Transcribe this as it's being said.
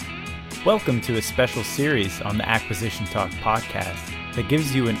Welcome to a special series on the Acquisition Talk podcast that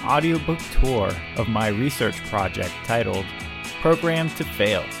gives you an audiobook tour of my research project titled Programmed to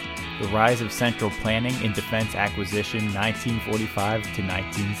Fail: The Rise of Central Planning in Defense Acquisition 1945 to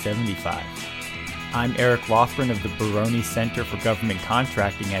 1975. I'm Eric Lothran of the Baroni Center for Government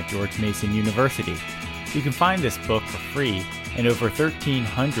Contracting at George Mason University. You can find this book for free and over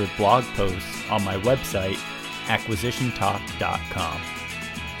 1,300 blog posts on my website, acquisitiontalk.com.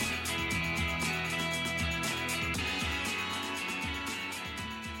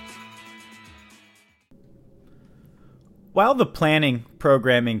 While the planning,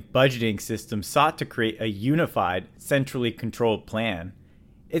 programming, budgeting system sought to create a unified, centrally controlled plan,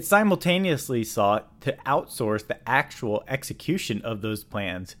 it simultaneously sought to outsource the actual execution of those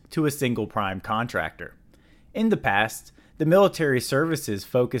plans to a single prime contractor. In the past, the military services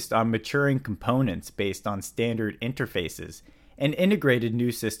focused on maturing components based on standard interfaces and integrated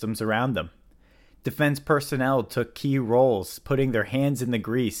new systems around them. Defense personnel took key roles, putting their hands in the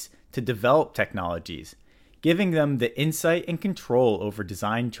grease to develop technologies, giving them the insight and control over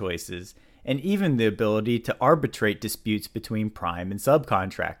design choices, and even the ability to arbitrate disputes between prime and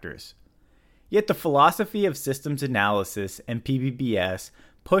subcontractors. Yet the philosophy of systems analysis and PBBS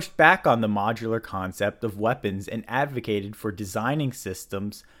pushed back on the modular concept of weapons and advocated for designing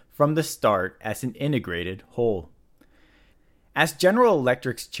systems from the start as an integrated whole. As General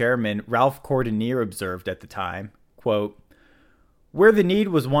Electric's chairman Ralph Cordonier observed at the time, quote, "Where the need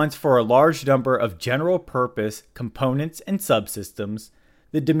was once for a large number of general-purpose components and subsystems,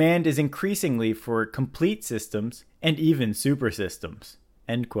 the demand is increasingly for complete systems and even supersystems."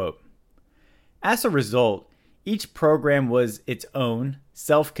 End quote. As a result, each program was its own,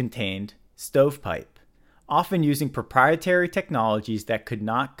 self-contained stovepipe, often using proprietary technologies that could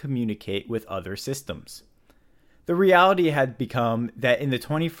not communicate with other systems. The reality had become that in the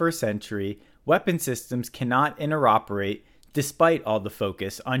 21st century, weapon systems cannot interoperate despite all the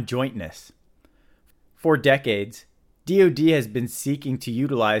focus on jointness. For decades, DoD has been seeking to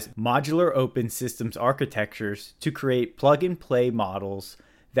utilize modular open systems architectures to create plug-and-play models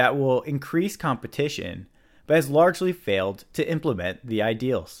that will increase competition, but has largely failed to implement the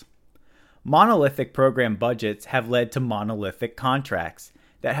ideals. Monolithic program budgets have led to monolithic contracts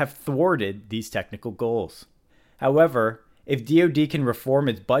that have thwarted these technical goals. However, if DoD can reform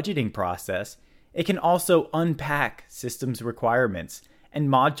its budgeting process, it can also unpack systems requirements and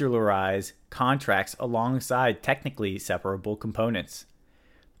modularize contracts alongside technically separable components.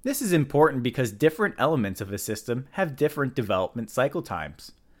 This is important because different elements of a system have different development cycle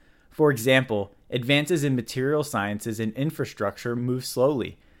times. For example, advances in material sciences and infrastructure move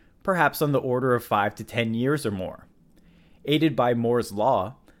slowly, perhaps on the order of 5 to 10 years or more. Aided by Moore's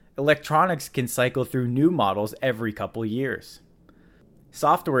law, electronics can cycle through new models every couple years.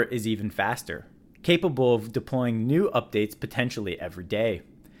 Software is even faster, capable of deploying new updates potentially every day.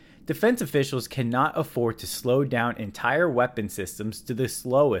 Defense officials cannot afford to slow down entire weapon systems to the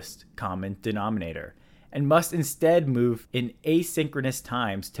slowest common denominator, and must instead move in asynchronous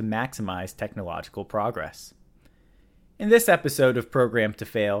times to maximize technological progress. In this episode of Programmed to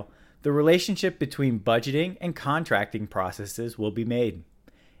Fail, the relationship between budgeting and contracting processes will be made.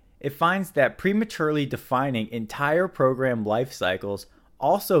 It finds that prematurely defining entire program life cycles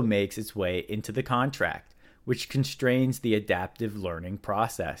also makes its way into the contract, which constrains the adaptive learning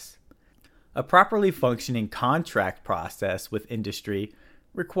process. A properly functioning contract process with industry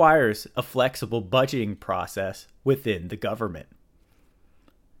requires a flexible budgeting process within the government.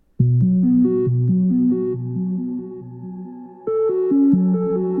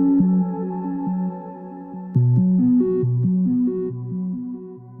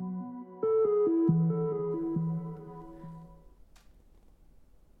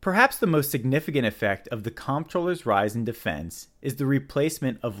 Perhaps the most significant effect of the comptroller's rise in defense is the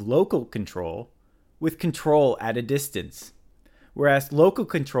replacement of local control with control at a distance. Whereas local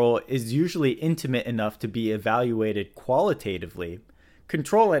control is usually intimate enough to be evaluated qualitatively,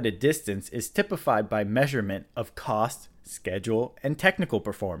 control at a distance is typified by measurement of cost, schedule, and technical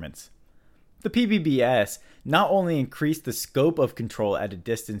performance. The PBBS not only increased the scope of control at a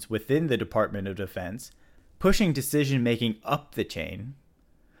distance within the Department of Defense, pushing decision-making up the chain.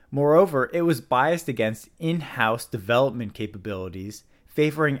 Moreover, it was biased against in-house development capabilities,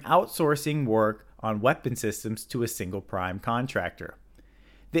 favoring outsourcing work on weapon systems to a single prime contractor.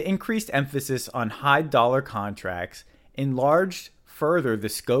 The increased emphasis on high-dollar contracts enlarged further the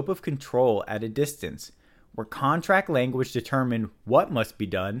scope of control at a distance, where contract language determined what must be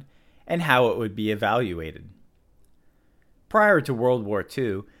done and how it would be evaluated. Prior to World War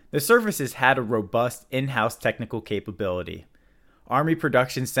II, the services had a robust in-house technical capability. Army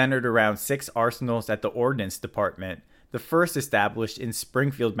production centered around 6 arsenals at the Ordnance Department, the first established in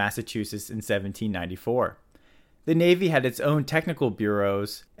Springfield, Massachusetts in 1794. The Navy had its own technical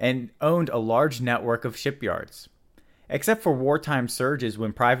bureaus and owned a large network of shipyards. Except for wartime surges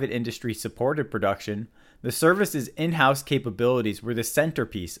when private industry supported production, the service's in-house capabilities were the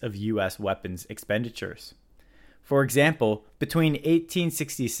centerpiece of U.S. weapons expenditures. For example, between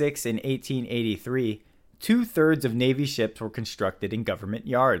 1866 and 1883, 2/3 of Navy ships were constructed in government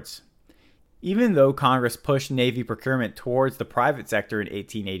yards. Even though Congress pushed Navy procurement towards the private sector in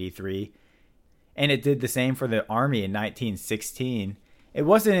 1883, and it did the same for the Army in 1916, it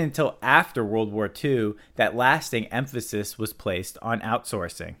wasn't until after World War II that lasting emphasis was placed on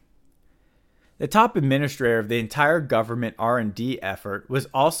outsourcing. The top administrator of the entire government R&D effort was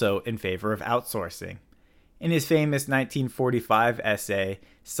also in favor of outsourcing. In his famous 1945 essay,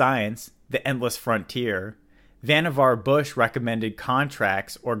 Science, the Endless Frontier, Vannevar Bush recommended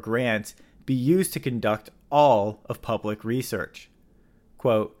contracts or grants be used to conduct all of public research.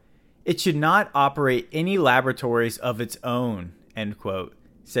 Quote, "It should not operate any laboratories of its own," end quote,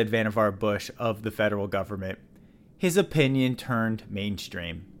 said Vannevar Bush of the federal government. His opinion turned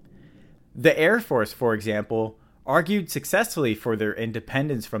mainstream. The Air Force, for example, argued successfully for their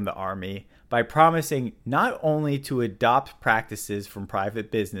independence from the Army by promising not only to adopt practices from private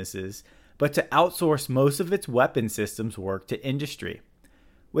businesses, but to outsource most of its weapon systems work to industry.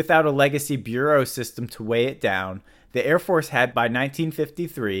 Without a legacy bureau system to weigh it down, the Air Force had by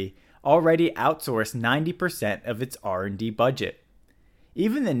 1953 already outsourced 90% of its R&D budget.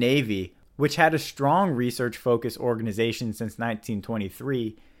 Even the Navy, which had a strong research-focused organization since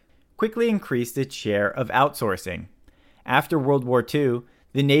 1923, quickly increased its share of outsourcing. After World War II,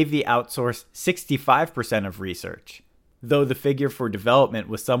 the Navy outsourced 65% of research, though the figure for development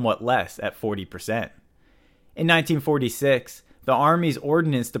was somewhat less at 40%. In 1946, the Army's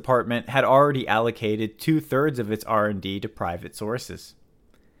Ordnance Department had already allocated 2/3 of its R&D to private sources.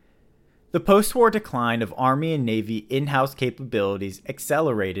 The post-war decline of Army and Navy in-house capabilities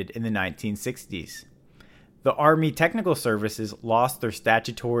accelerated in the 1960s. The Army Technical Services lost their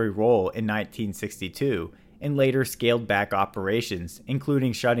statutory role in 1962 and later scaled back operations,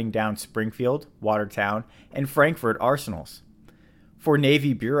 including shutting down Springfield, Watertown, and Frankfurt arsenals. For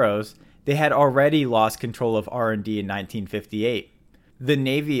Navy bureaus, they had already lost control of R&D in 1958. The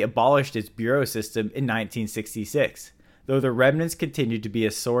Navy abolished its bureau system in 1966, though the remnants continued to be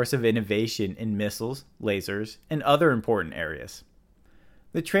a source of innovation in missiles, lasers, and other important areas.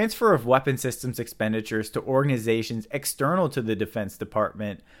 The transfer of weapon systems expenditures to organizations external to the Defense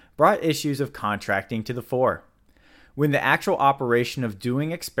Department brought issues of contracting to the fore. When the actual operation of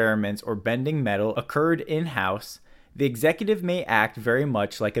doing experiments or bending metal occurred in-house, the executive may act very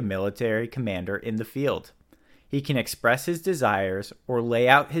much like a military commander in the field. He can express his desires or lay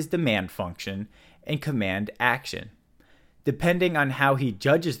out his demand function and command action. Depending on how he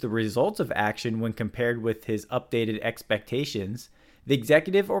judges the results of action when compared with his updated expectations, the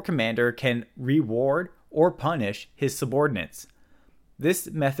executive or commander can reward or punish his subordinates.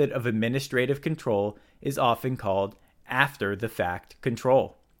 This method of administrative control is often called after-the-fact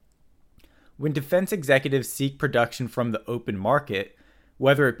control. When defense executives seek production from the open market,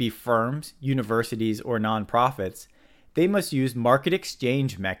 whether it be firms, universities, or nonprofits, they must use market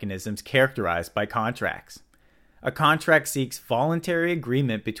exchange mechanisms characterized by contracts. A contract seeks voluntary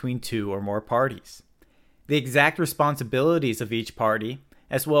agreement between 2 or more parties. The exact responsibilities of each party,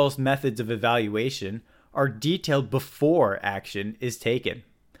 as well as methods of evaluation, are detailed before action is taken.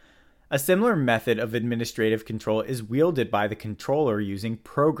 A similar method of administrative control is wielded by the controller using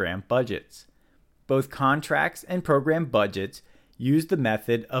program budgets. Both contracts and program budgets use the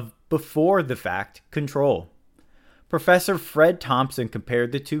method of before-the-fact control. Professor Fred Thompson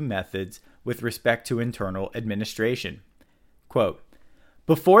compared the two methods with respect to internal administration. Quote,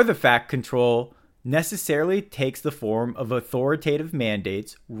 "Before-the-fact control necessarily takes the form of authoritative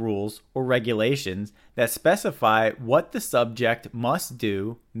mandates, rules, or regulations that specify what the subject must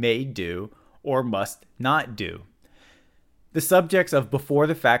do, may do, or must not do. The subjects of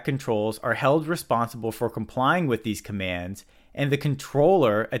before-the-fact controls are held responsible for complying with these commands, and the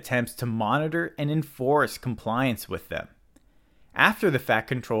controller attempts to monitor and enforce compliance with them. After-the-fact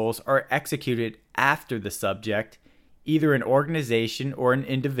controls are executed after the subject, either an organization or an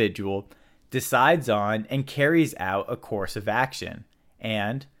individual, decides on and carries out a course of action,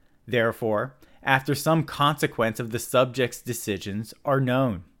 and, therefore, after some consequence of the subject's decisions are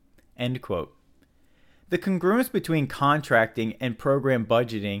known." End quote. The congruence between contracting and program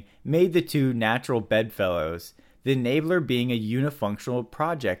budgeting made the two natural bedfellows, the enabler being a unifunctional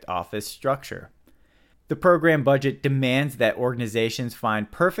project office structure. The program budget demands that organizations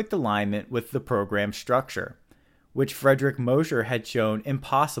find perfect alignment with the program structure, which Frederick Mosher had shown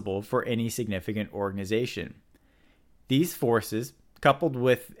impossible for any significant organization. These forces, coupled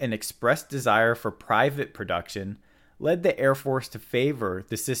with an expressed desire for private production, led the Air Force to favor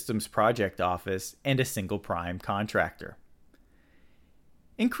the Systems Project Office and a single prime contractor.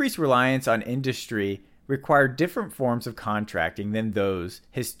 Increased reliance on industry required different forms of contracting than those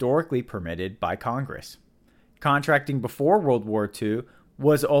historically permitted by Congress. Contracting before World War II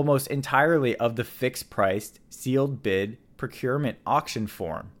was almost entirely of the fixed-priced, sealed bid procurement auction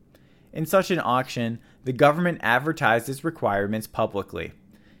form. In such an auction, the government advertised its requirements publicly.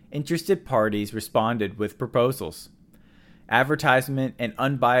 Interested parties responded with proposals. Advertisement and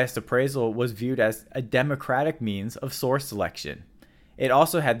unbiased appraisal was viewed as a democratic means of source selection. It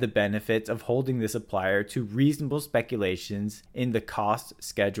also had the benefits of holding the supplier to reasonable speculations in the cost,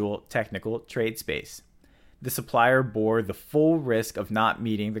 schedule, technical trade space. The supplier bore the full risk of not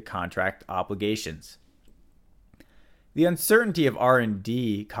meeting the contract obligations. The uncertainty of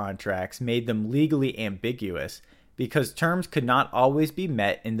R&D contracts made them legally ambiguous because terms could not always be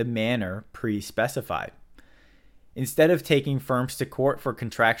met in the manner pre-specified. Instead of taking firms to court for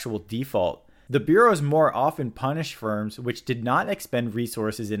contractual default, the bureaus more often punished firms which did not expend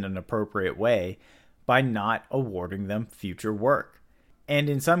resources in an appropriate way by not awarding them future work, and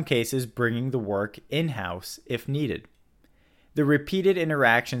in some cases bringing the work in-house if needed. The repeated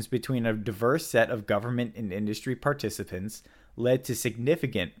interactions between a diverse set of government and industry participants led to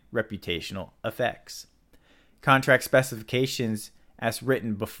significant reputational effects. Contract specifications, as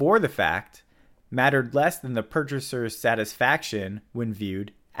written before the fact, mattered less than the purchaser's satisfaction when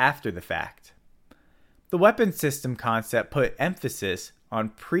viewed after the fact. The weapons system concept put emphasis on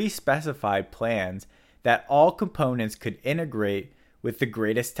pre-specified plans that all components could integrate with the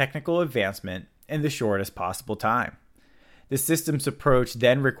greatest technical advancement in the shortest possible time. The systems approach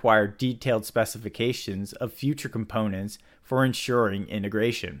then required detailed specifications of future components for ensuring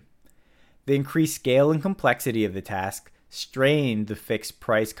integration. The increased scale and complexity of the task strained the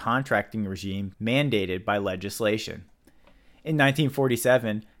fixed-price contracting regime mandated by legislation. In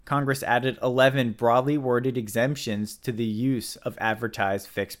 1947, Congress added 11 broadly worded exemptions to the use of advertised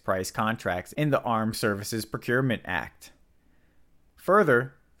fixed-price contracts in the Armed Services Procurement Act.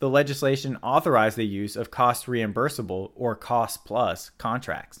 Further, the legislation authorized the use of cost-reimbursable or cost-plus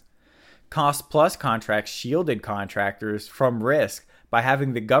contracts. Cost-plus contracts shielded contractors from risk by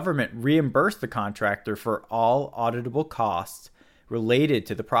having the government reimburse the contractor for all auditable costs related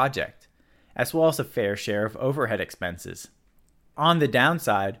to the project, as well as a fair share of overhead expenses. On the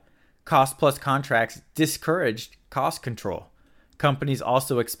downside, cost-plus contracts discouraged cost control. Companies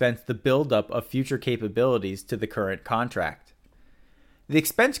also expensed the buildup of future capabilities to the current contract. The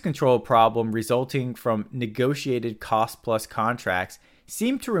expense control problem resulting from negotiated cost-plus contracts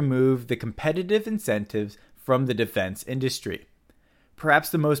seemed to remove the competitive incentives from the defense industry. Perhaps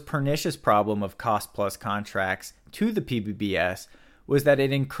the most pernicious problem of cost-plus contracts to the PBBS was that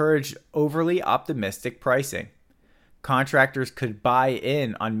it encouraged overly optimistic pricing. Contractors could buy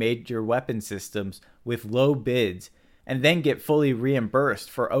in on major weapon systems with low bids and then get fully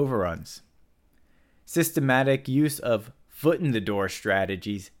reimbursed for overruns. Systematic use of foot-in-the-door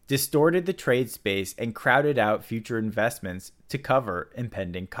strategies distorted the trade space and crowded out future investments to cover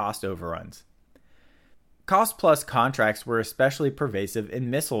impending cost overruns. Cost-plus contracts were especially pervasive in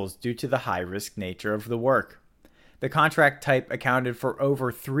missiles due to the high-risk nature of the work. The contract type accounted for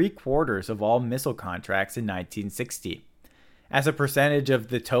over 3/4 of all missile contracts in 1960. As a percentage of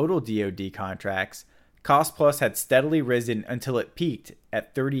the total DoD contracts, cost-plus had steadily risen until it peaked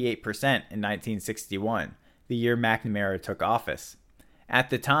at 38% in 1961, the year McNamara took office. At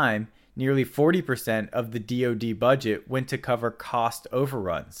the time, nearly 40% of the DoD budget went to cover cost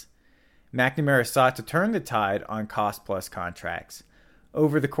overruns. McNamara sought to turn the tide on cost-plus contracts.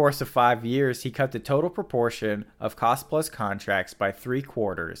 Over the course of 5 years, he cut the total proportion of cost-plus contracts by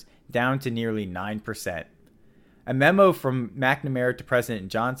 3/4, down to nearly 9%. A memo from McNamara to President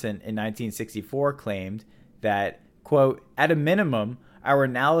Johnson in 1964 claimed that, quote, "At a minimum, our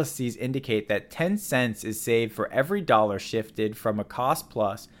analyses indicate that 10 cents is saved for every dollar shifted from a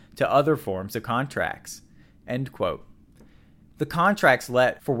cost-plus to other forms of contracts," end quote. The contracts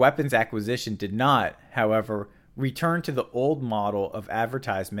let for weapons acquisition did not, however, return to the old model of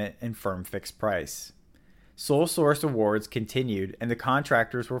advertisement and firm fixed price. Sole source awards continued, and the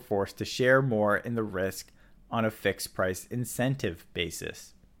contractors were forced to share more in the risk on a fixed price incentive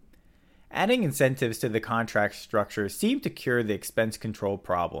basis. Adding incentives to the contract structure seemed to cure the expense control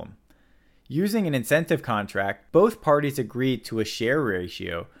problem. Using an incentive contract, both parties agreed to a share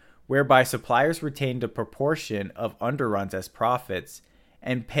ratio whereby suppliers retained a proportion of underruns as profits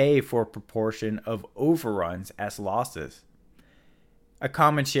and pay for a proportion of overruns as losses. A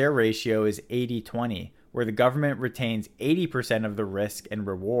common share ratio is 80-20, where the government retains 80% of the risk and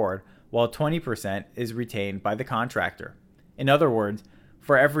reward, while 20% is retained by the contractor. In other words,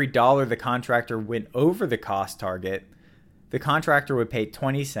 for every dollar the contractor went over the cost target, the contractor would pay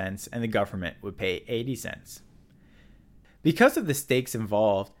 20 cents and the government would pay 80 cents. Because of the stakes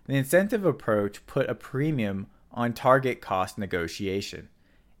involved, the incentive approach put a premium on target cost negotiation.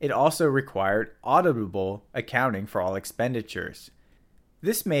 It also required auditable accounting for all expenditures.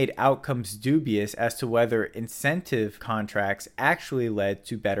 This made outcomes dubious as to whether incentive contracts actually led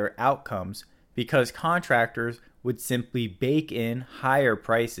to better outcomes because contractors would simply bake in higher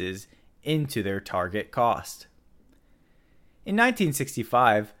prices into their target cost. In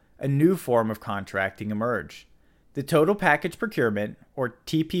 1965, a new form of contracting emerged. The Total Package Procurement, or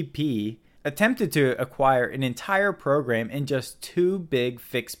TPP, attempted to acquire an entire program in just two big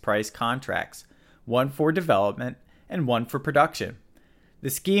fixed-price contracts, one for development and one for production. The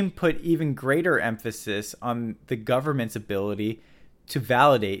scheme put even greater emphasis on the government's ability to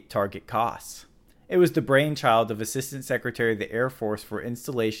validate target costs. It was the brainchild of Assistant Secretary of the Air Force for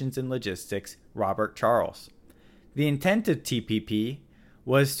Installations and Logistics, Robert Charles. The intent of TPP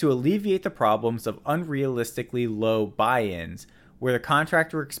was to alleviate the problems of unrealistically low buy-ins, where the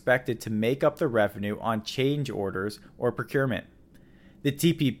contractor expected to make up the revenue on change orders or procurement. The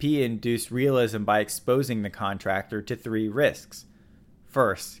TPP induced realism by exposing the contractor to three risks.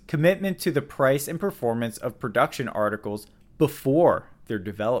 First, commitment to the price and performance of production articles before their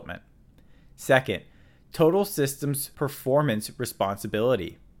development. Second, total systems performance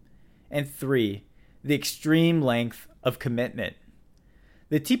responsibility. And three, the extreme length of commitment.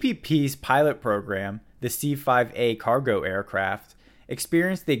 The TPP's pilot program, the C-5A cargo aircraft,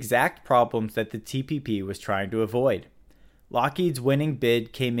 experienced the exact problems that the TPP was trying to avoid. Lockheed's winning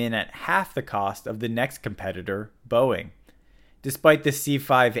bid came in at half the cost of the next competitor, Boeing. Despite the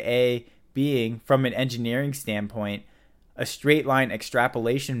C-5A being, from an engineering standpoint, a straight-line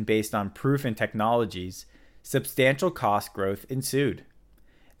extrapolation based on proven technologies, substantial cost growth ensued.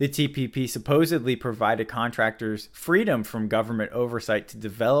 The TPP supposedly provided contractors freedom from government oversight to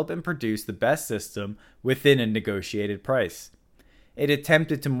develop and produce the best system within a negotiated price. It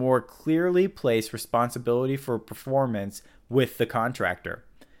attempted to more clearly place responsibility for performance with the contractor.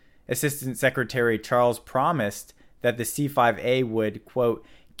 Assistant Secretary Charles promised that the C-5A would, quote,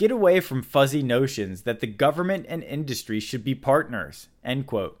 get away from fuzzy notions that the government and industry should be partners, end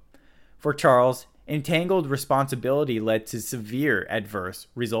quote. For Charles, entangled responsibility led to severe adverse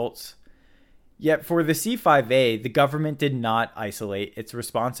results. Yet for the C-5A, the government did not isolate its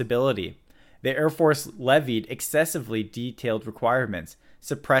responsibility. The Air Force levied excessively detailed requirements,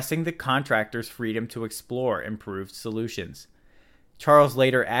 suppressing the contractor's freedom to explore improved solutions. Charles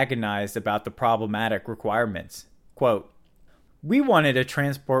later agonized about the problematic requirements. Quote, we wanted a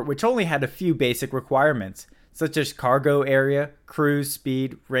transport which only had a few basic requirements, such as cargo area, cruise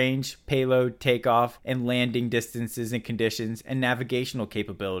speed, range, payload, takeoff, and landing distances and conditions, and navigational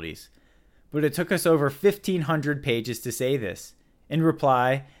capabilities. But it took us over 1,500 pages to say this. In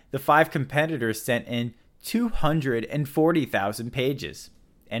reply, the 5 competitors sent in 240,000 pages.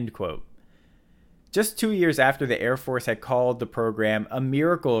 End quote. Just 2 years after the Air Force had called the program a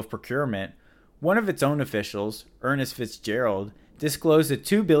miracle of procurement, one of its own officials, Ernest Fitzgerald, disclosed a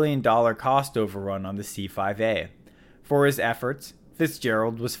 $2 billion cost overrun on the C-5A. For his efforts,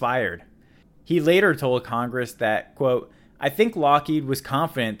 Fitzgerald was fired. He later told Congress that, quote, I think Lockheed was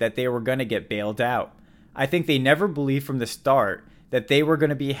confident that they were going to get bailed out. I think they never believed from the start that they were going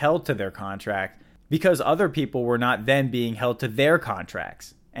to be held to their contract because other people were not then being held to their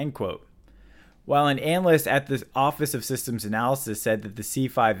contracts, end quote. While an analyst at the Office of Systems Analysis said that the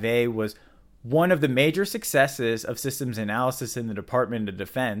C-5A was one of the major successes of systems analysis in the Department of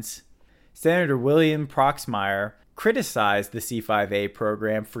Defense, Senator William Proxmire criticized the C-5A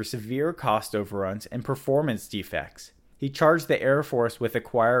program for severe cost overruns and performance defects. He charged the Air Force with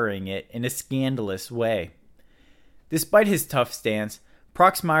acquiring it in a scandalous way. Despite his tough stance,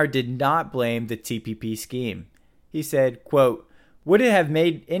 Proxmire did not blame the TPP scheme. He said, quote, would it have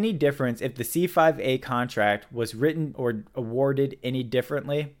made any difference if the C-5A contract was written or awarded any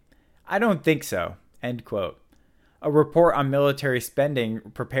differently? I don't think so, end quote. A report on military spending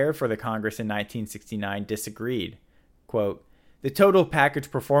prepared for the Congress in 1969 disagreed. Quote, the total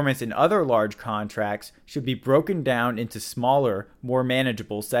package performance in other large contracts should be broken down into smaller, more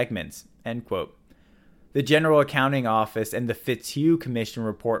manageable segments, end quote. The General Accounting Office and the Fitzhugh Commission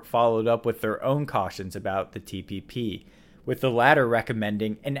report followed up with their own cautions about the TPP, with the latter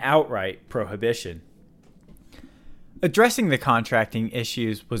recommending an outright prohibition. Addressing the contracting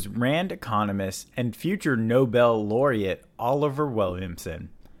issues was Rand economist and future Nobel laureate Oliver Williamson.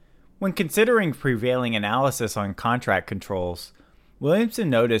 When considering prevailing analysis on contract controls, Williamson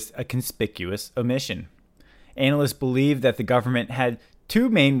noticed a conspicuous omission. Analysts believed that the government had two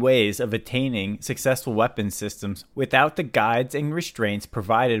main ways of attaining successful weapons systems without the guides and restraints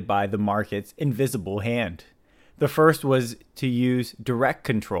provided by the market's invisible hand. The first was to use direct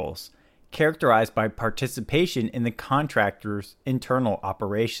controls, characterized by participation in the contractor's internal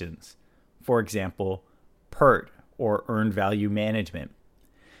operations, for example, PERT, or Earned Value Management.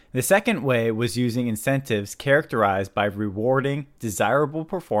 The second way was using incentives characterized by rewarding desirable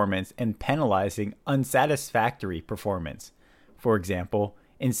performance and penalizing unsatisfactory performance, for example,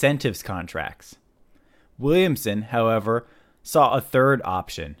 incentives contracts. Williamson, however, saw a third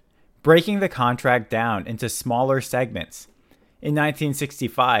option, breaking the contract down into smaller segments. In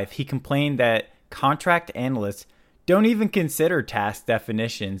 1965, he complained that contract analysts don't even consider task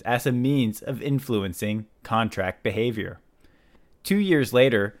definitions as a means of influencing contract behavior. 2 years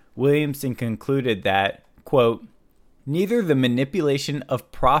later, Williamson concluded that, quote, neither the manipulation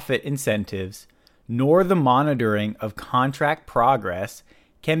of profit incentives nor the monitoring of contract progress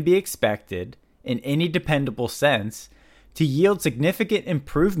can be expected, in any dependable sense, to yield significant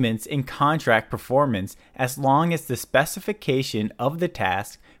improvements in contract performance as long as the specification of the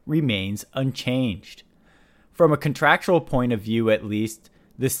task remains unchanged. From a contractual point of view at least,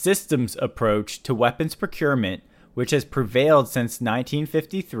 the systems approach to weapons procurement, which has prevailed since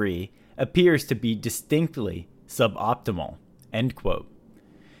 1953, appears to be distinctly suboptimal. End quote.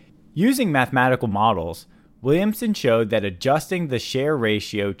 Using mathematical models, Williamson showed that adjusting the share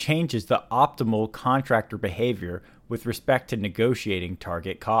ratio changes the optimal contractor behavior with respect to negotiating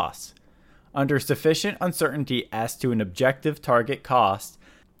target costs. Under sufficient uncertainty as to an objective target cost,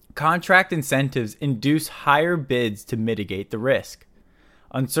 contract incentives induce higher bids to mitigate the risk.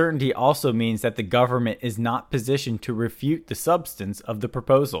 Uncertainty also means that the government is not positioned to refute the substance of the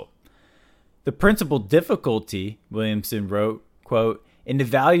proposal. The principal difficulty, Williamson wrote, quote, in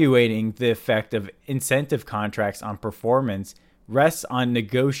evaluating the effect of incentive contracts on performance rests on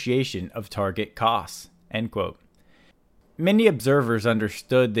negotiation of target costs, end quote. Many observers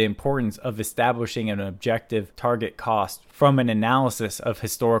understood the importance of establishing an objective target cost from an analysis of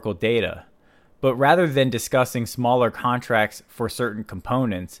historical data, but rather than discussing smaller contracts for certain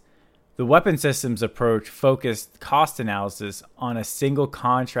components, the weapon systems approach focused cost analysis on a single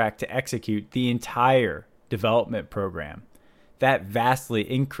contract to execute the entire development program. That vastly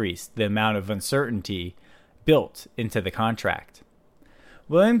increased the amount of uncertainty built into the contract.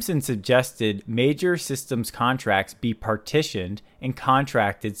 Williamson suggested major systems contracts be partitioned and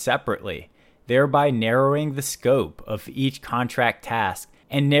contracted separately, thereby narrowing the scope of each contract task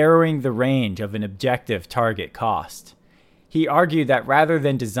and narrowing the range of an objective target cost. He argued that rather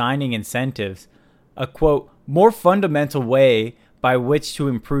than designing incentives, a, quote, more fundamental way by which to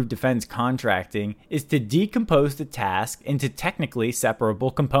improve defense contracting is to decompose the task into technically separable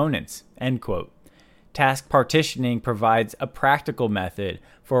components, end quote. Task partitioning provides a practical method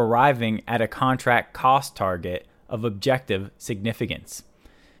for arriving at a contract cost target of objective significance.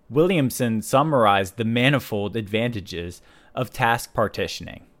 Williamson summarized the manifold advantages of task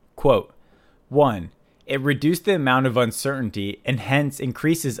partitioning. Quote, 1. It reduced the amount of uncertainty and hence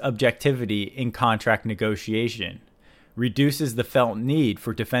increases objectivity in contract negotiation, reduces the felt need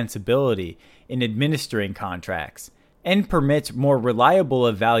for defensibility in administering contracts, and permits more reliable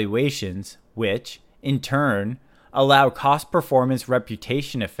evaluations, which, in turn, allow cost-performance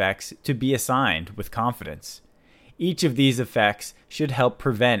reputation effects to be assigned with confidence. Each of these effects should help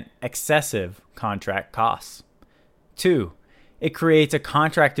prevent excessive contract costs. 2. It creates a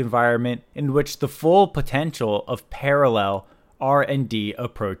contract environment in which the full potential of parallel R&D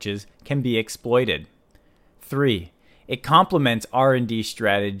approaches can be exploited. 3. It complements R&D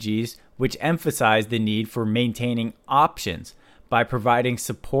strategies which emphasize the need for maintaining options by providing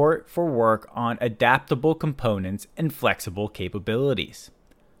support for work on adaptable components and flexible capabilities.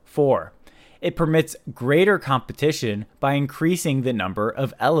 4. It permits greater competition by increasing the number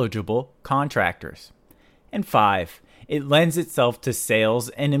of eligible contractors. And 5. It lends itself to sales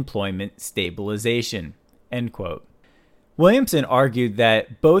and employment stabilization, end quote. Williamson argued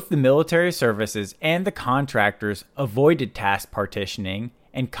that both the military services and the contractors avoided task partitioning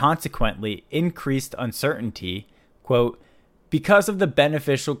and consequently increased uncertainty, quote, because of the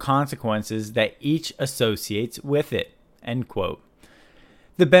beneficial consequences that each associates with it, end quote.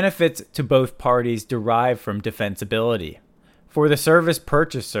 The benefits to both parties derive from defensibility. For the service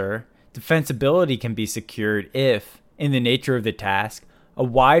purchaser, defensibility can be secured if, in the nature of the task, a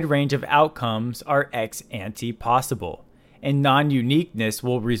wide range of outcomes are ex ante possible, and non-uniqueness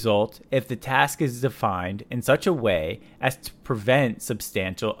will result if the task is defined in such a way as to prevent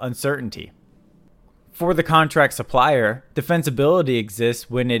substantial uncertainty. For the contract supplier, defensibility exists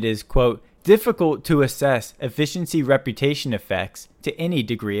when it is, quote, difficult to assess efficiency reputation effects to any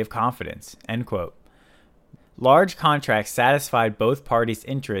degree of confidence, end quote. Large contracts satisfied both parties'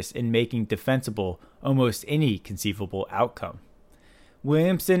 interests in making defensible almost any conceivable outcome.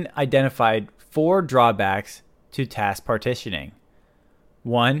 Williamson identified 4 drawbacks to task partitioning.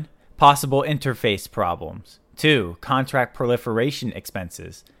 1. Possible interface problems. 2. Contract proliferation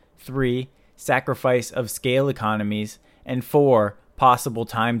expenses. 3. Sacrifice of scale economies. And 4. Possible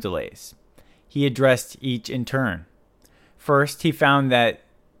time delays. He addressed each in turn. First, he found that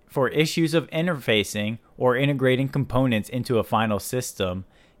for issues of interfacing or integrating components into a final system,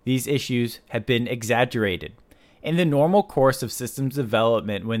 these issues have been exaggerated. In the normal course of systems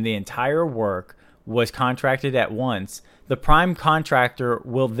development, when the entire work was contracted at once, the prime contractor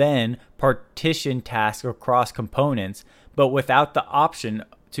will then partition tasks across components, but without the option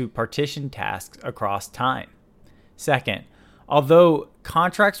to partition tasks across time. Second, although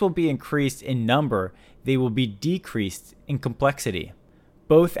contracts will be increased in number, they will be decreased in complexity,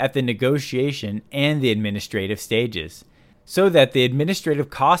 both at the negotiation and the administrative stages, so that the administrative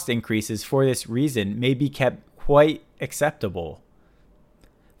cost increases for this reason may be kept quite acceptable.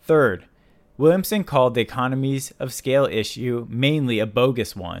 Third, Williamson called the economies of scale issue mainly a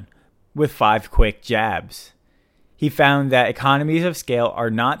bogus one, with 5 quick jabs. He found that economies of scale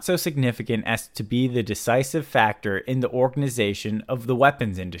are not so significant as to be the decisive factor in the organization of the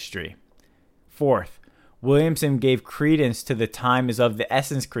weapons industry. Fourth, Williamson gave credence to the time is of the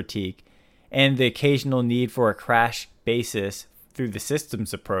essence critique and the occasional need for a crash basis through the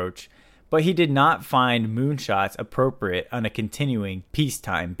systems approach, but he did not find moonshots appropriate on a continuing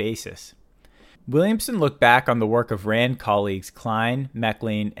peacetime basis. Williamson looked back on the work of Rand colleagues Klein,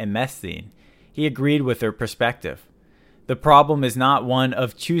 Meckling, and Metheny. He agreed with their perspective. The problem is not one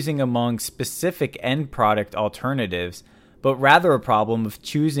of choosing among specific end product alternatives, but rather a problem of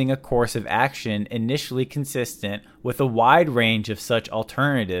choosing a course of action initially consistent with a wide range of such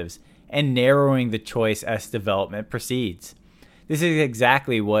alternatives and narrowing the choice as development proceeds. This is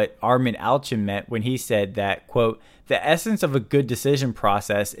exactly what Armin Alchin meant when he said that, quote, the essence of a good decision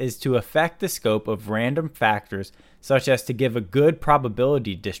process is to affect the scope of random factors such as to give a good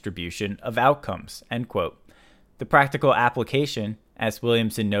probability distribution of outcomes, end quote. The practical application, as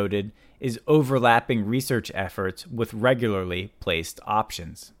Williamson noted, is overlapping research efforts with regularly placed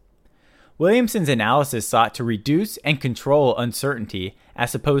options. Williamson's analysis sought to reduce and control uncertainty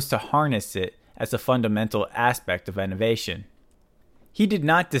as opposed to harness it as a fundamental aspect of innovation. He did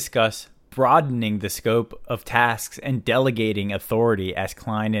not discuss broadening the scope of tasks and delegating authority as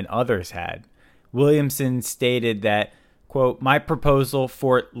Klein and others had. Williamson stated that, quote, my proposal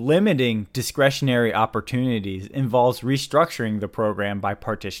for limiting discretionary opportunities involves restructuring the program by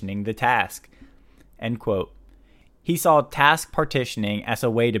partitioning the task, end quote. He saw task partitioning as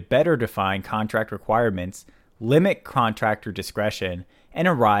a way to better define contract requirements, limit contractor discretion, and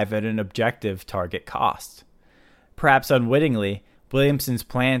arrive at an objective target cost. Perhaps unwittingly, Williamson's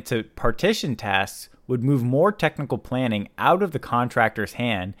plan to partition tasks would move more technical planning out of the contractor's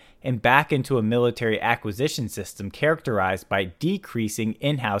hand and back into a military acquisition system characterized by decreasing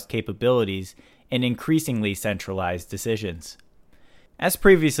in-house capabilities and increasingly centralized decisions. As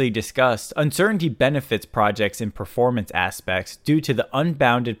previously discussed, uncertainty benefits projects in performance aspects due to the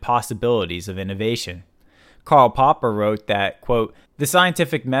unbounded possibilities of innovation. Karl Popper wrote that, quote, the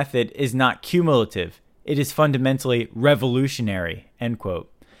scientific method is not cumulative, it is fundamentally revolutionary, end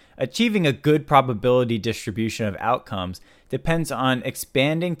quote. Achieving a good probability distribution of outcomes depends on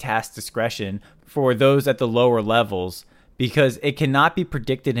expanding task discretion for those at the lower levels because it cannot be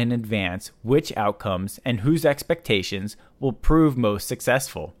predicted in advance which outcomes and whose expectations will prove most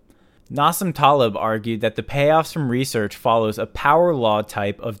successful. Nassim Taleb argued that the payoffs from research follows a power law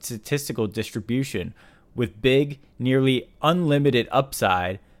type of statistical distribution with big, nearly unlimited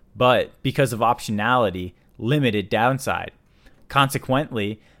upside, but because of optionality, limited downside.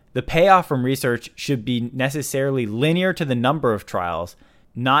 Consequently, the payoff from research should be necessarily linear to the number of trials,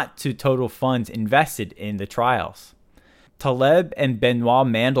 not to total funds invested in the trials. Taleb and Benoit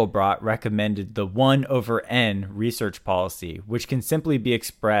Mandelbrot recommended the 1/n research policy, which can simply be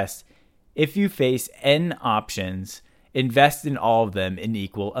expressed: if you face n options, invest in all of them in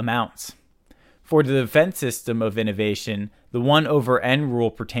equal amounts. For the defense system of innovation, the 1/n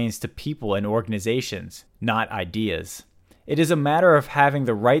rule pertains to people and organizations, not ideas. It is a matter of having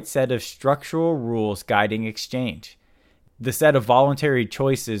the right set of structural rules guiding exchange. the set of voluntary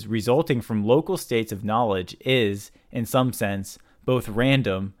choices resulting from local states of knowledge is, in some sense, both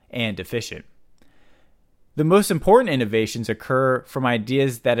random and efficient. The most important innovations occur from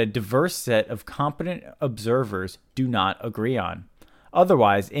ideas that a diverse set of competent observers do not agree on.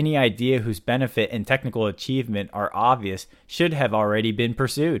 Otherwise, any idea whose benefit and technical achievement are obvious should have already been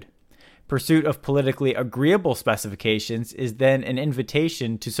pursued. Pursuit of politically agreeable specifications is then an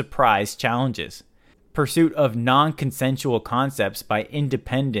invitation to surprise challenges. Pursuit of non-consensual concepts by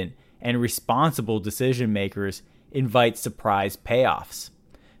independent and responsible decision makers invites surprise payoffs.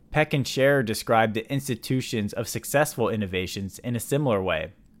 Peck and Scherer described the institutions of successful innovations in a similar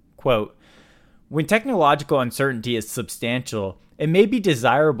way. Quote, "When technological uncertainty is substantial, it may be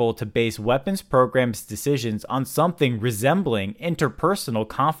desirable to base weapons programs' decisions on something resembling interpersonal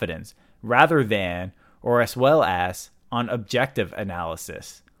confidence rather than, or as well as, on objective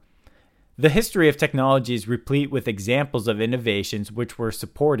analysis." The history of technology is replete with examples of innovations which were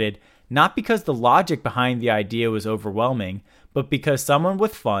supported not because the logic behind the idea was overwhelming, but because someone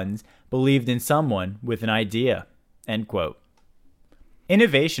with funds believed in someone with an idea. End quote.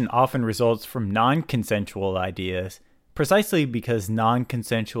 Innovation often results from non-consensual ideas, precisely because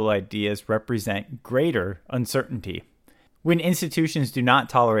non-consensual ideas represent greater uncertainty. When institutions do not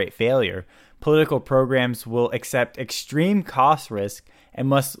tolerate failure, political programs will accept extreme cost risk and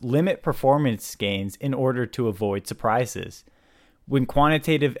must limit performance gains in order to avoid surprises. When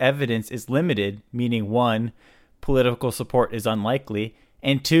quantitative evidence is limited, meaning 1, political support is unlikely,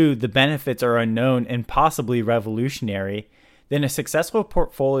 and 2, the benefits are unknown and possibly revolutionary, then a successful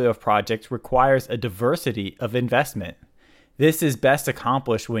portfolio of projects requires a diversity of investment. This is best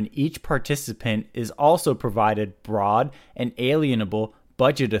accomplished when each participant is also provided broad and alienable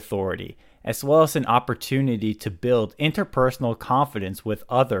budget authority, as well as an opportunity to build interpersonal confidence with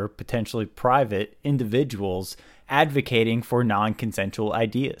other, potentially private, individuals advocating for non-consensual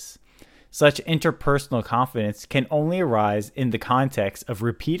ideas. Such interpersonal confidence can only arise in the context of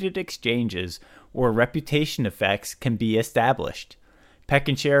repeated exchanges where reputation effects can be established. Peck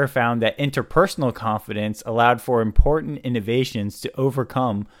and Scherer found that interpersonal confidence allowed for important innovations to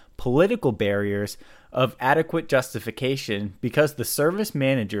overcome political barriers of adequate justification because the service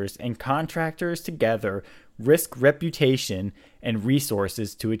managers and contractors together risk reputation and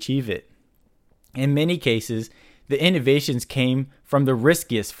resources to achieve it. In many cases, the innovations came from the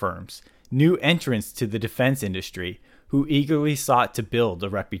riskiest firms, new entrants to the defense industry, who eagerly sought to build a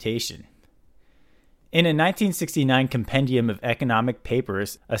reputation. In a 1969 compendium of economic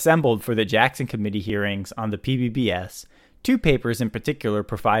papers assembled for the Jackson Committee hearings on the PBBS, 2 papers in particular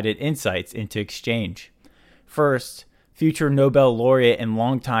provided insights into exchange. First, future Nobel laureate and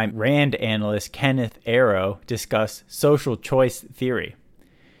longtime RAND analyst Kenneth Arrow discussed social choice theory.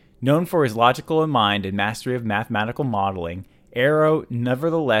 Known for his logical mind and mastery of mathematical modeling, Arrow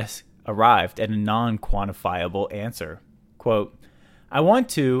nevertheless arrived at a non-quantifiable answer. Quote, "I want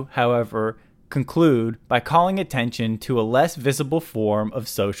to, however, conclude by calling attention to a less visible form of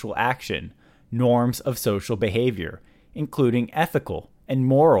social action, norms of social behavior, including ethical and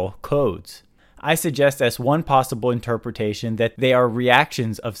moral codes. I suggest as one possible interpretation that they are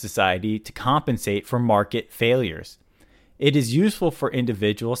reactions of society to compensate for market failures. It is useful for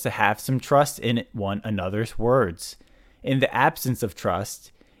individuals to have some trust in one another's words. In the absence of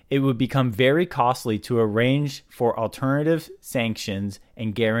trust, it would become very costly to arrange for alternative sanctions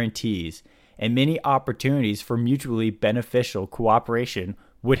and guarantees, and many opportunities for mutually beneficial cooperation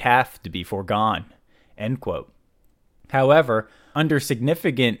would have to be foregone." End quote. However, under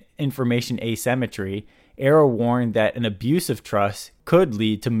significant information asymmetry, Arrow warned that an abuse of trust could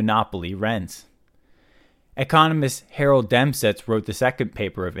lead to monopoly rents. Economist Harold Demsetz wrote the second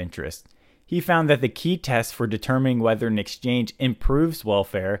paper of interest. He found that the key test for determining whether an exchange improves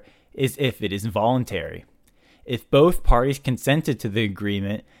welfare is if it is voluntary. If both parties consented to the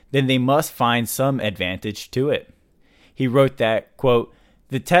agreement, then they must find some advantage to it. He wrote that, quote,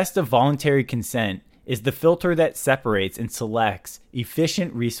 "The test of voluntary consent is the filter that separates and selects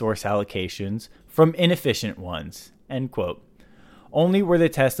efficient resource allocations from inefficient ones." End quote. Only where the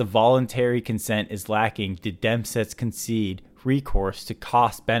test of voluntary consent is lacking did Demsetz concede recourse to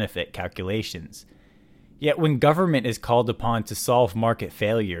cost-benefit calculations. Yet when government is called upon to solve market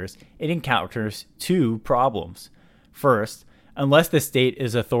failures, it encounters 2 problems. First, unless the state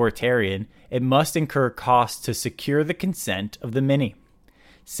is authoritarian, it must incur costs to secure the consent of the many.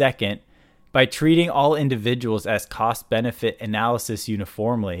 Second, by treating all individuals as cost-benefit analysis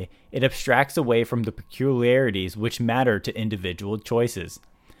uniformly, it abstracts away from the peculiarities which matter to individual choices.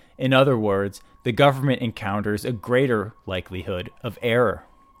 In other words, the government encounters a greater likelihood of error.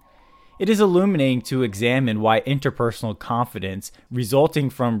 It is illuminating to examine why interpersonal confidence resulting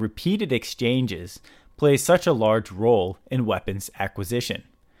from repeated exchanges plays such a large role in weapons acquisition.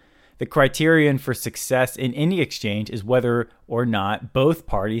 The criterion for success in any exchange is whether or not both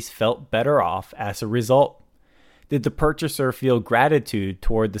parties felt better off as a result. Did the purchaser feel gratitude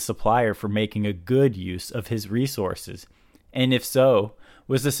toward the supplier for making a good use of his resources? And if so,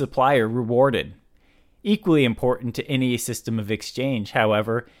 was the supplier rewarded? Equally important to any system of exchange,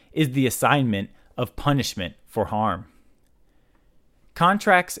 however, is the assignment of punishment for harm.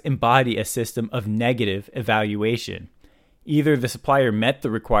 Contracts embody a system of negative evaluation. Either the supplier met the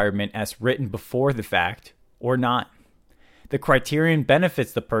requirement as written before the fact or not. The criterion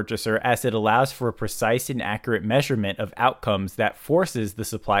benefits the purchaser as it allows for a precise and accurate measurement of outcomes that forces the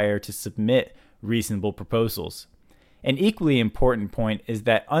supplier to submit reasonable proposals. An equally important point is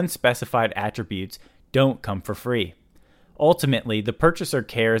that unspecified attributes don't come for free. Ultimately, the purchaser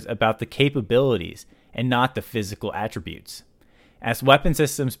cares about the capabilities and not the physical attributes. As weapon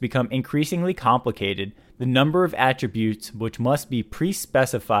systems become increasingly complicated, the number of attributes which must be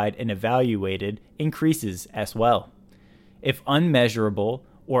pre-specified and evaluated increases as well. If unmeasurable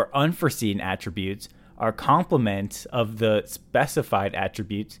or unforeseen attributes are complements of the specified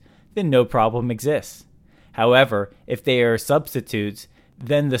attributes, then no problem exists. However, if they are substitutes,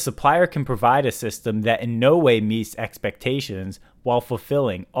 then the supplier can provide a system that in no way meets expectations while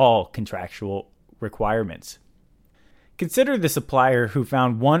fulfilling all contractual requirements. Consider the supplier who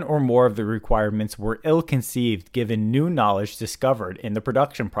found one or more of the requirements were ill-conceived given new knowledge discovered in the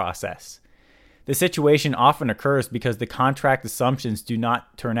production process. The situation often occurs because the contract assumptions do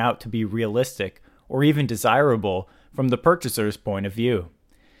not turn out to be realistic or even desirable from the purchaser's point of view.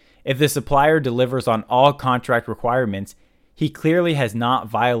 If the supplier delivers on all contract requirements, he clearly has not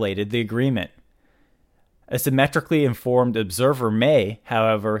violated the agreement. A symmetrically informed observer may,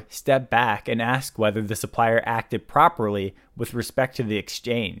 however, step back and ask whether the supplier acted properly with respect to the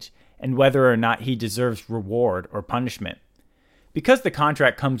exchange and whether or not he deserves reward or punishment. Because the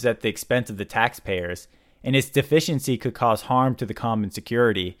contract comes at the expense of the taxpayers and its deficiency could cause harm to the common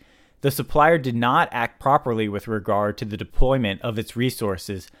security, the supplier did not act properly with regard to the deployment of its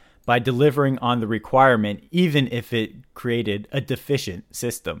resources by delivering on the requirement even if it created a deficient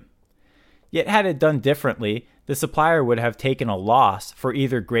system. Yet had it done differently, the supplier would have taken a loss for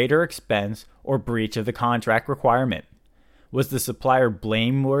either greater expense or breach of the contract requirement. Was the supplier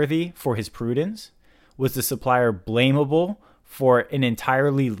blameworthy for his prudence? Was the supplier blamable for an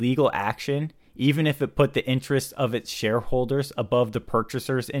entirely legal action, even if it put the interests of its shareholders above the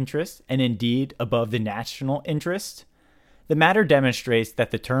purchaser's interests and indeed above the national interest? The matter demonstrates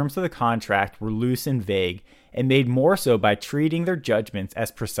that the terms of the contract were loose and vague, and made more so by treating their judgments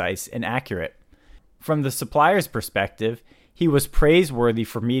as precise and accurate. From the supplier's perspective, he was praiseworthy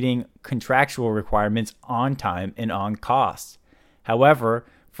for meeting contractual requirements on time and on cost. However,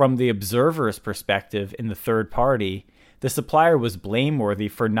 from the observer's perspective in the third party, the supplier was blameworthy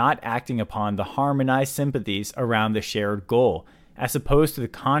for not acting upon the harmonized sympathies around the shared goal, as opposed to the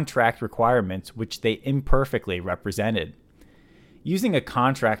contract requirements which they imperfectly represented. Using a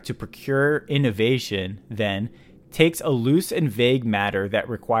contract to procure innovation, then, takes a loose and vague matter that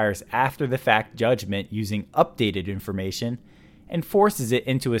requires after-the-fact judgment using updated information and forces it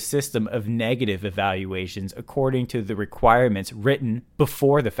into a system of negative evaluations according to the requirements written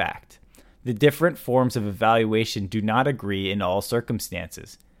before the fact. The different forms of evaluation do not agree in all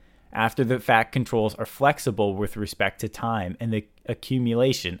circumstances. After-the-fact controls are flexible with respect to time and the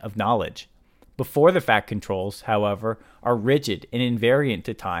accumulation of knowledge. Before-the-fact controls, however, are rigid and invariant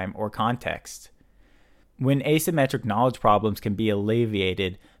to time or context. When asymmetric knowledge problems can be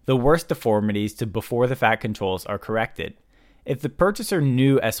alleviated, the worst deformities to before-the-fact controls are corrected. If the purchaser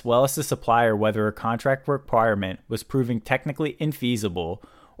knew as well as the supplier whether a contract requirement was proving technically infeasible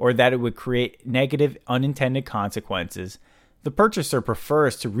or that it would create negative unintended consequences, the purchaser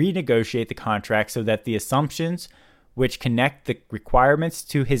prefers to renegotiate the contract so that the assumptions which connect the requirements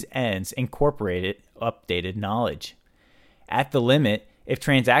to his ends incorporated updated knowledge. At the limit, if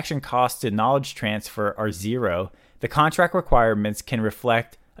transaction costs to knowledge transfer are zero, the contract requirements can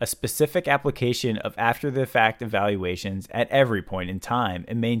reflect a specific application of after-the-fact evaluations at every point in time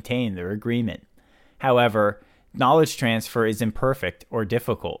and maintain their agreement. However, knowledge transfer is imperfect or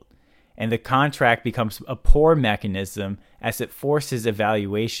difficult, and the contract becomes a poor mechanism as it forces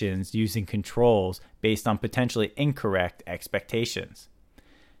evaluations using controls based on potentially incorrect expectations.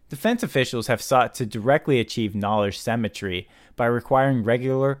 Defense officials have sought to directly achieve knowledge symmetry by requiring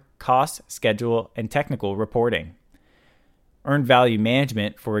regular cost, schedule, and technical reporting. Earned value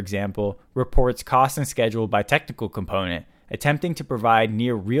management, for example, reports cost and schedule by technical component, attempting to provide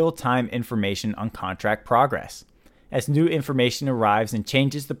near real-time information on contract progress. As new information arrives and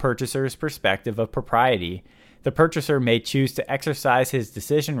changes the purchaser's perspective of propriety, the purchaser may choose to exercise his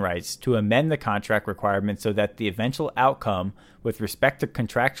decision rights to amend the contract requirements so that the eventual outcome with respect to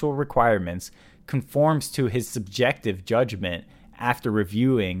contractual requirements conforms to his subjective judgment after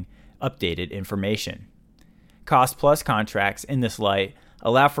reviewing updated information. Cost-plus contracts, in this light,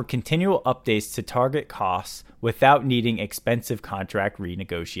 allow for continual updates to target costs without needing expensive contract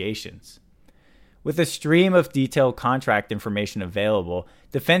renegotiations. With a stream of detailed contract information available,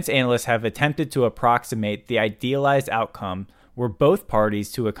 defense analysts have attempted to approximate the idealized outcome where both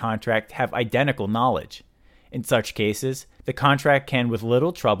parties to a contract have identical knowledge. In such cases, the contract can with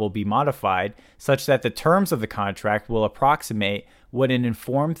little trouble be modified such that the terms of the contract will approximate what an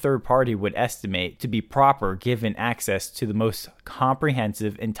informed third party would estimate to be proper given access to the most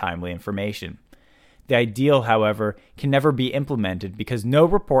comprehensive and timely information. The ideal, however, can never be implemented because no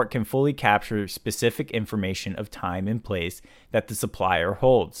report can fully capture specific information of time and place that the supplier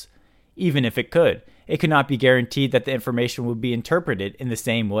holds. Even if it could not be guaranteed that the information will be interpreted in the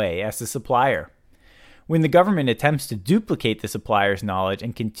same way as the supplier. When the government attempts to duplicate the supplier's knowledge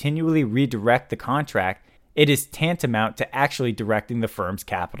and continually redirect the contract, it is tantamount to actually directing the firm's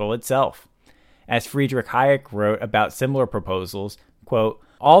capital itself. As Friedrich Hayek wrote about similar proposals, quote,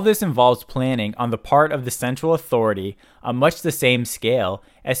 "All this involves planning on the part of the central authority on much the same scale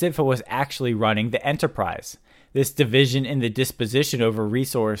as if it was actually running the enterprise. This division in the disposition over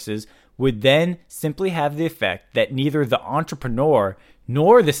resources would then simply have the effect that neither the entrepreneur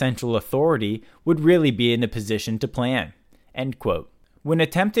nor the central authority would really be in a position to plan." End quote. When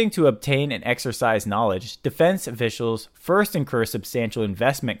attempting to obtain and exercise knowledge, defense officials first incur substantial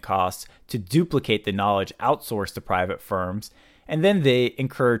investment costs to duplicate the knowledge outsourced to private firms, and then they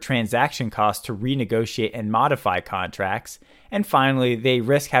incur transaction costs to renegotiate and modify contracts, and finally, they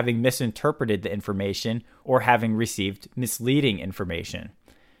risk having misinterpreted the information or having received misleading information.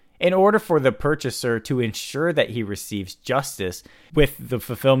 In order for the purchaser to ensure that he receives justice with the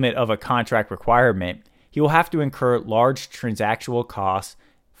fulfillment of a contract requirement, he will have to incur large transactional costs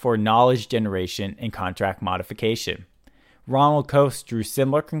for knowledge generation and contract modification. Ronald Coase drew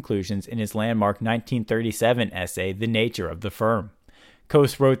similar conclusions in his landmark 1937 essay, The Nature of the Firm.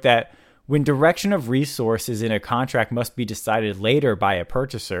 Coase wrote that when direction of resources in a contract must be decided later by a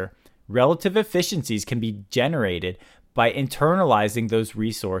purchaser, relative efficiencies can be generated by internalizing those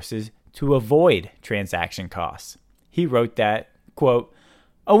resources to avoid transaction costs. He wrote that, quote,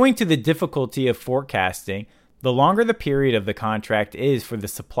 "Owing to the difficulty of forecasting, the longer the period of the contract is for the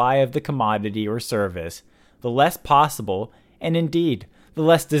supply of the commodity or service, the less possible, and indeed, the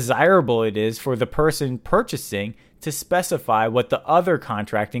less desirable it is for the person purchasing to specify what the other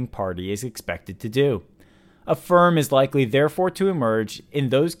contracting party is expected to do. A firm is likely therefore to emerge in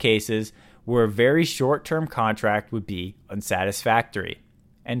those cases where a very short-term contract would be unsatisfactory."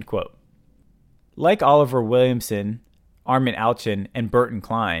 End quote. Like Oliver Williamson, Armand Alchian, and Burton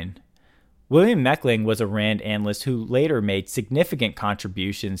Klein, William Meckling was a Rand analyst who later made significant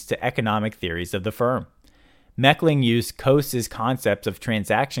contributions to economic theories of the firm. Meckling used Coase's concepts of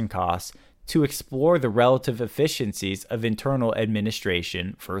transaction costs to explore the relative efficiencies of internal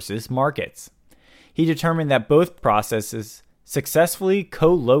administration versus markets. He determined that both processes successfully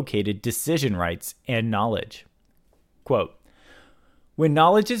co-located decision rights and knowledge. Quote, "When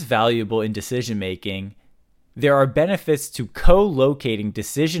knowledge is valuable in decision-making, there are benefits to co-locating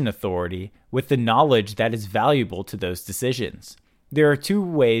decision authority with the knowledge that is valuable to those decisions. There are two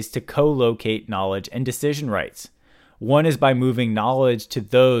ways to co-locate knowledge and decision rights. One is by moving knowledge to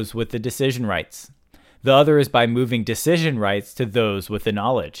those with the decision rights. The other is by moving decision rights to those with the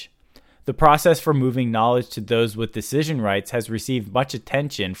knowledge. The process for moving knowledge to those with decision rights has received much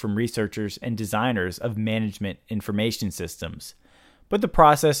attention from researchers and designers of management information systems. But the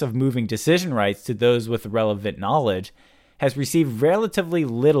process of moving decision rights to those with relevant knowledge has received relatively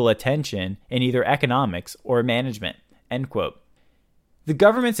little attention in either economics or management." End quote. The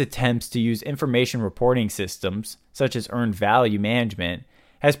government's attempts to use information reporting systems, such as earned value management,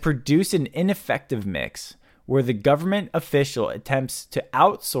 has produced an ineffective mix where the government official attempts to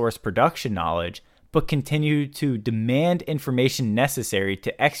outsource production knowledge but continue to demand information necessary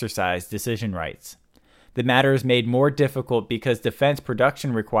to exercise decision rights. The matter is made more difficult because defense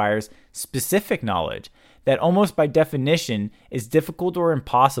production requires specific knowledge that almost by definition is difficult or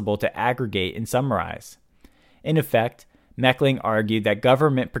impossible to aggregate and summarize. In effect, Meckling argued that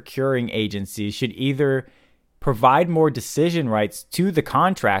government procuring agencies should either provide more decision rights to the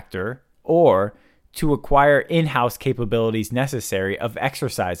contractor or to acquire in-house capabilities necessary of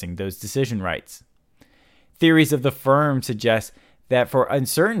exercising those decision rights. Theories of the firm suggest that for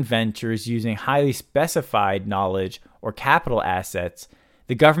uncertain ventures using highly specified knowledge or capital assets,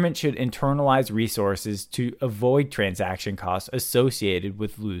 the government should internalize resources to avoid transaction costs associated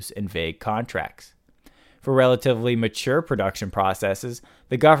with loose and vague contracts. For relatively mature production processes,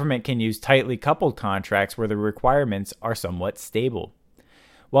 the government can use tightly coupled contracts where the requirements are somewhat stable.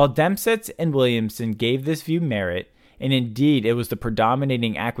 While Dempsey and Williamson gave this view merit, and indeed it was the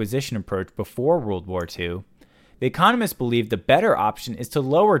predominating acquisition approach before World War II, the economists believe the better option is to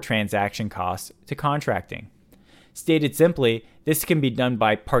lower transaction costs to contracting. Stated simply, this can be done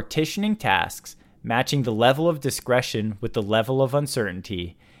by partitioning tasks, matching the level of discretion with the level of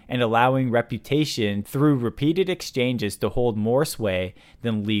uncertainty, and allowing reputation through repeated exchanges to hold more sway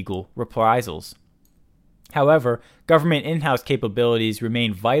than legal reprisals. However, government in-house capabilities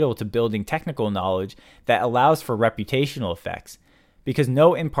remain vital to building technical knowledge that allows for reputational effects, because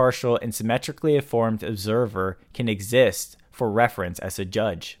no impartial and symmetrically informed observer can exist for reference as a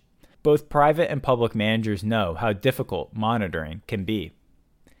judge. Both private and public managers know how difficult monitoring can be.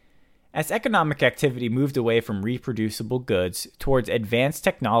 As economic activity moved away from reproducible goods towards advanced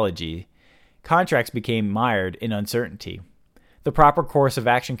technology, contracts became mired in uncertainty. The proper course of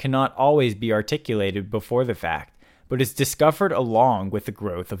action cannot always be articulated before the fact, but is discovered along with the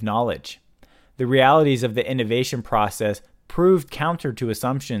growth of knowledge. The realities of the innovation process proved counter to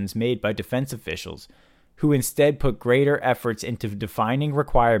assumptions made by defense officials, who instead put greater efforts into defining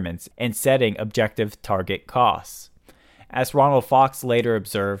requirements and setting objective target costs. As Ronald Fox later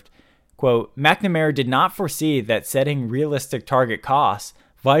observed, quote, McNamara did not foresee that setting realistic target costs,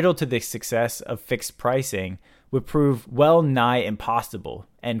 vital to the success of fixed pricing, would prove well nigh impossible,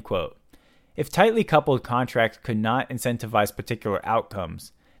 end quote. If tightly coupled contracts could not incentivize particular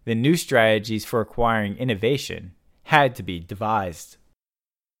outcomes, then new strategies for acquiring innovation had to be devised.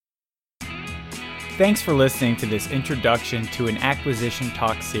 Thanks for listening to this introduction to an acquisition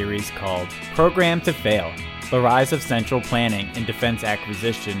talk series called Program to Fail, The Rise of Central Planning in Defense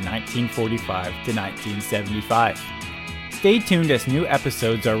Acquisition 1945 to 1975. Stay tuned as new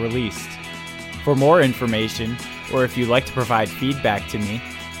episodes are released. For more information, or if you'd like to provide feedback to me,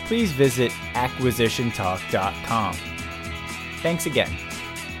 please visit acquisitiontalk.com. Thanks again.